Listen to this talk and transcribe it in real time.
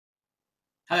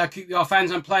Hello QPR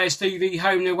fans and Players TV,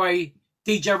 home and away.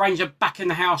 DJ Ranger back in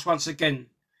the house once again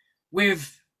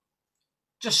with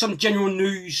just some general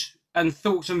news and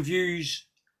thoughts and views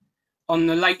on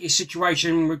the latest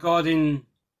situation regarding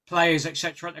players,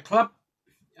 etc. at the club.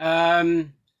 As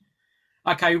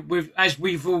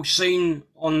we've all seen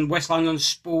on West London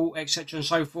Sport, etc. and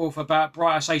so forth, about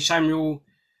Bright Osayi-Samuel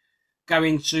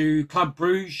going to Club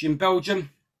Bruges in Belgium.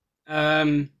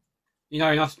 And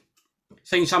I've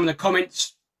seen some of the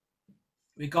comments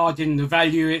regarding the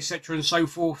value, etc. and so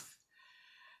forth.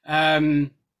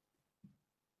 Everyone's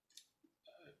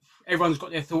got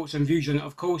their thoughts and views on it,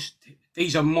 of course.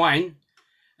 These are mine.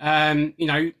 In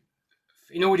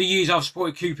all the years I've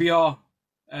supported QPR,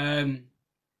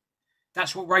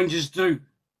 that's what Rangers do,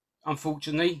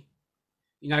 unfortunately.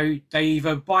 They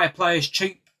either buy players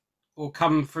cheap or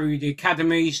come through the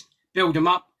academies, build them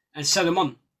up and sell them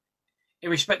on,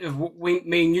 irrespective of what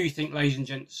me and you think, ladies and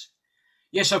gents.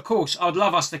 Yes, of course, I'd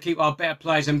love us to keep our better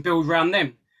players and build around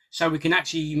them so we can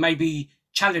actually maybe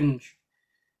challenge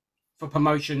for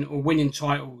promotion or winning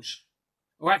titles,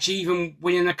 or actually even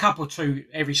winning a cup or two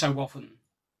every so often,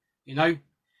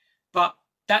 But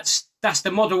that's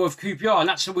the model of QPR, and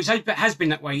that's always has been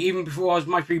that way, even before I was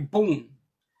maybe born.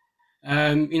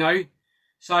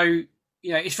 So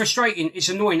it's frustrating, it's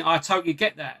annoying, I totally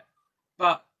get that.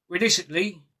 But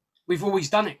realistically, we've always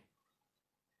done it.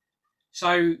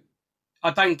 So I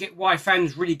don't get why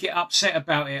fans really get upset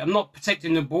about it. I'm not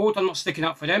protecting the board. I'm not sticking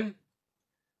up for them.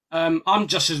 I'm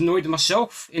just as annoyed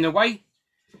myself in a way.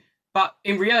 But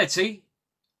in reality,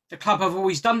 the club have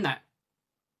always done that.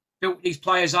 Built these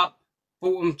players up,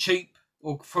 bought them cheap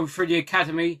or through the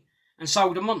academy and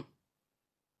sold them on.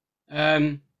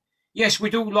 Yes,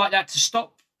 we'd all like that to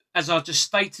stop, as I just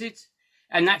stated,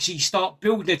 and actually start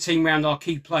building a team around our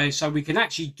key players so we can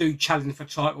actually do challenge for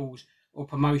titles or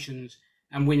promotions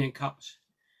and winning cups.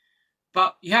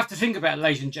 But you have to think about it,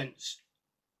 ladies and gents.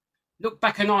 Look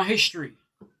back in our history.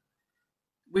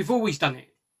 We've always done it.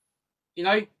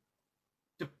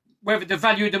 Whether the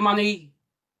value of the money,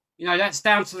 that's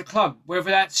down to the club.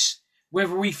 Whether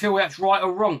we feel that's right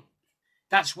or wrong.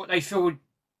 That's what they feel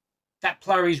that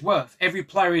player is worth. Every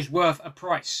player is worth a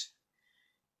price.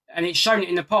 And it's shown it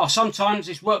in the past. Sometimes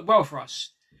it's worked well for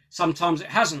us. Sometimes it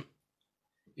hasn't.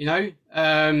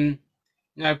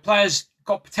 Players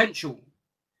got potential.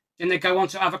 Then they go on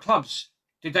to other clubs.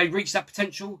 Did they reach that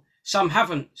potential? Some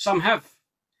haven't. Some have.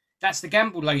 That's the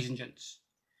gamble, ladies and gents.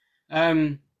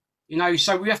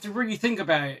 So we have to really think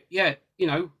about it. Yeah,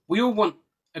 we all want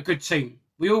a good team.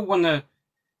 We all want to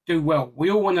do well. We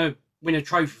all want to win a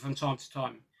trophy from time to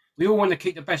time. We all want to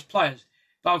keep the best players.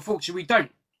 But unfortunately, we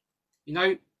don't.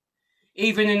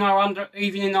 Even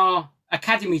in our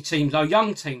academy teams, our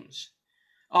young teams,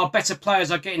 our better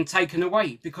players are getting taken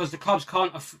away because the clubs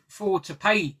can't afford to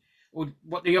pay or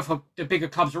what the bigger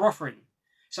clubs are offering.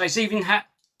 So it's even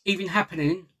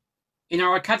happening in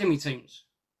our academy teams.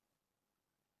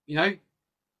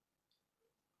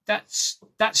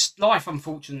 That's life,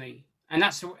 unfortunately, and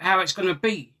that's how it's going to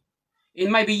be.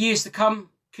 In maybe years to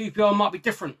come, QPR might be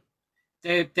different.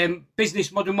 Their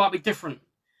business model might be different.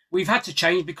 We've had to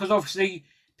change because obviously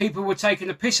people were taking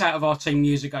the piss out of our team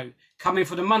years ago, coming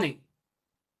for the money.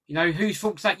 Whose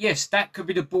fault's that? Yes, that could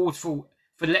be the board's fault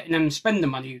for letting them spend the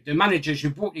money, the managers who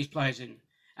brought these players in.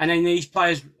 And then these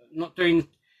players not doing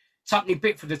tuppeny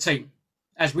bit for the team,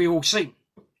 as we all see.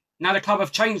 Now the club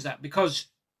have changed that because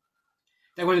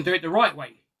they want to do it the right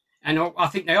way. And I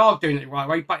think they are doing it the right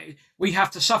way, but we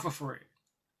have to suffer for it.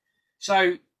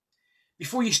 So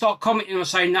before you start commenting on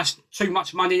saying that's too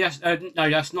much money,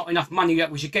 that's not enough money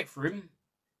that we should get for him.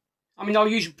 I'll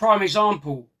use a prime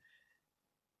example.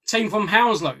 Team from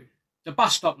Hounslow, the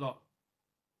bus stop lot.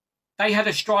 They had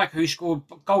a striker who scored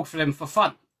goal for them for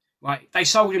fun. Right? They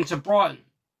sold him to Brighton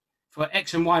for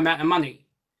X and Y amount of money.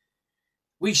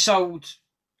 We sold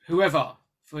whoever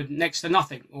for next to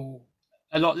nothing or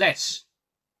a lot less.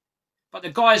 But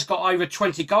the guy's got over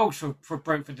 20 goals for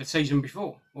Brentford the season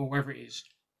before, or wherever it is.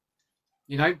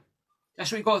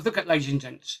 That's what you've got to look at, ladies and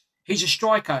gents. He's a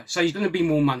striker, so he's going to be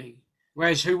more money.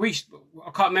 Whereas I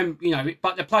can't remember,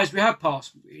 but the players we have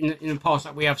passed in the past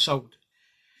that we have sold,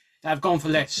 that have gone for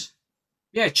less.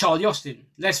 Yeah, Charlie Austin,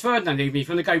 Les Ferdinand, even if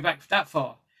you want to go back that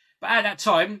far. But at that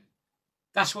time,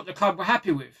 that's what the club were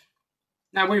happy with.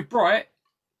 Now with Bright,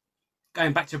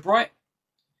 going back to Bright,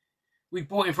 we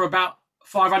bought him for about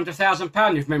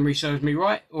 £500,000, if memory serves me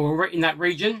right, or in that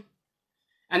region.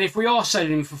 And if we are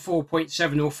selling him for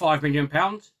 4.7 or £5 million,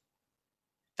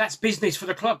 that's business for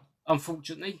the club,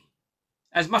 unfortunately.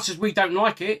 As much as we don't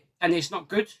like it, and it's not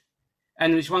good,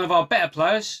 and it's one of our better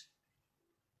players,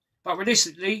 but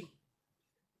realistically,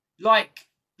 like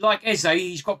like Eze,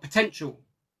 he's got potential,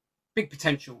 big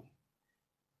potential.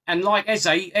 And like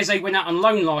Eze went out on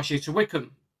loan last year to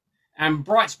Wickham, and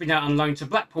Bright's been out on loan to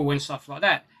Blackpool and stuff like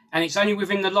that. And it's only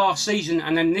within the last season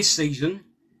and then this season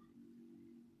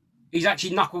he's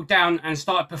actually knuckled down and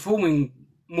started performing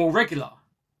more regular.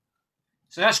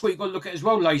 So that's what you've got to look at as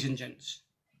well, ladies and gents.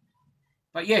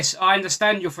 But yes, I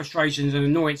understand your frustrations and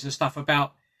annoyance and stuff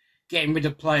about getting rid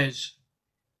of players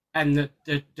and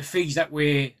the fees that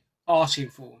we're asking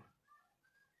for.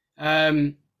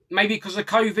 Maybe because of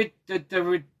COVID,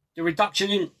 the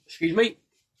reduction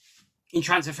in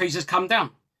transfer fees has come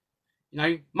down. You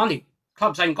know, money.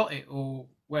 Clubs ain't got it, or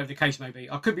whatever the case may be.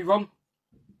 I could be wrong.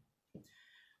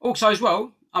 Also as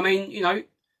well, I mean, you know,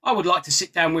 I would like to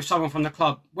sit down with someone from the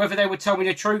club, whether they would tell me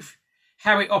the truth,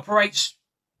 how it operates,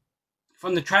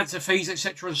 from the transfer fees,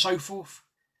 etc. and so forth.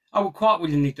 I would quite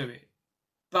willingly do it.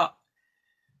 But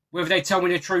whether they tell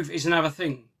me the truth is another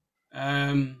thing.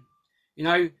 You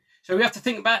know, so we have to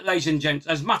think about it, ladies and gents.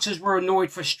 As much as we're annoyed,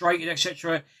 frustrated,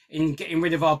 etc. in getting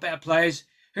rid of our better players,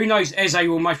 who knows, Eze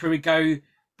will most probably go,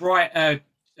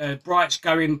 Bright's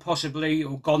going possibly,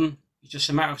 or gone. It's just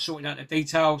a matter of sorting out the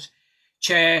details.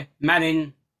 Chair,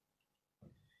 Manning,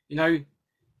 you know,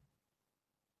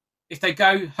 if they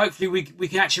go, hopefully we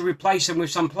can actually replace them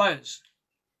with some players,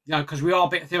 you know, because we are a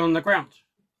bit thin on the ground,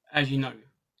 as you know.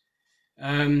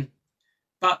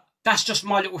 But that's just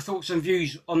my little thoughts and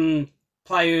views on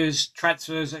players,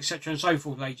 transfers, etc. and so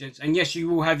forth, ladies. And yes, you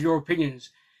will have your opinions,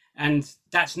 and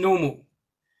that's normal.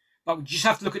 But we just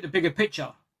have to look at the bigger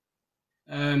picture.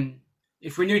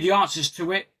 If we knew the answers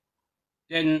to it,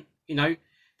 then, you know,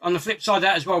 on the flip side of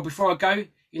that as well, before I go,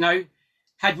 you know,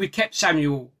 had we kept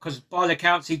Samuel, because by the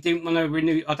accounts he didn't want to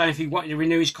renew, I don't know if he wanted to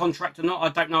renew his contract or not, I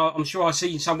don't know, I'm sure I've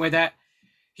seen somewhere that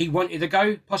he wanted to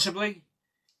go, possibly,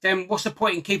 then what's the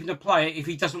point in keeping the player if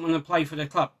he doesn't want to play for the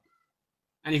club?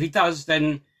 And if he does,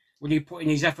 then will he put in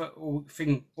his effort all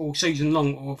season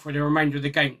long or for the remainder of the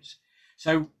games?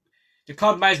 So the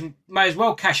club may as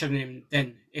well cash on him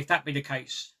then, if that be the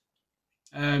case.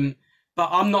 But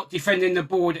I'm not defending the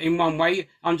board in one way.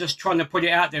 I'm just trying to put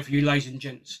it out there for you, ladies and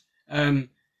gents. I'm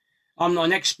not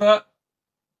an expert.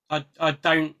 I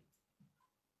don't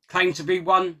claim to be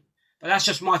one. But that's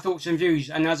just my thoughts and views.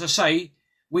 And as I say,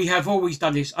 we have always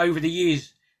done this over the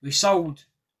years. We sold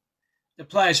the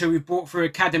players who we bought through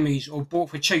academies or bought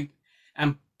for cheap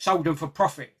and sold them for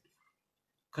profit.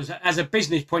 Because as a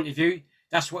business point of view,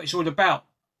 that's what it's all about.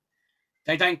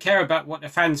 They don't care about what the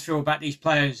fans feel about these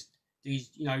players, these,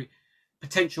 you know,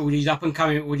 potential, these up and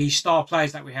coming or these star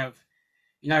players that we have.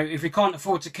 You know, if we can't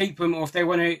afford to keep them, or if they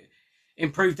want to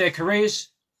improve their careers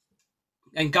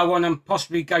and go on and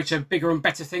possibly go to bigger and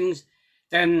better things,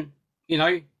 then, you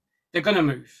know, they're going to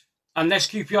move. Unless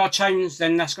QPR change,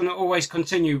 then that's going to always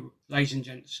continue, ladies and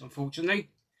gents, unfortunately.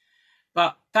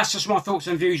 But that's just my thoughts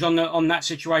and views on that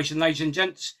situation, ladies and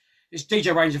gents. It's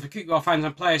DJ Ranger for QPR Fans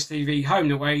and Players TV, home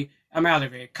and away. I'm out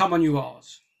of here. Come on, you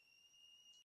R's.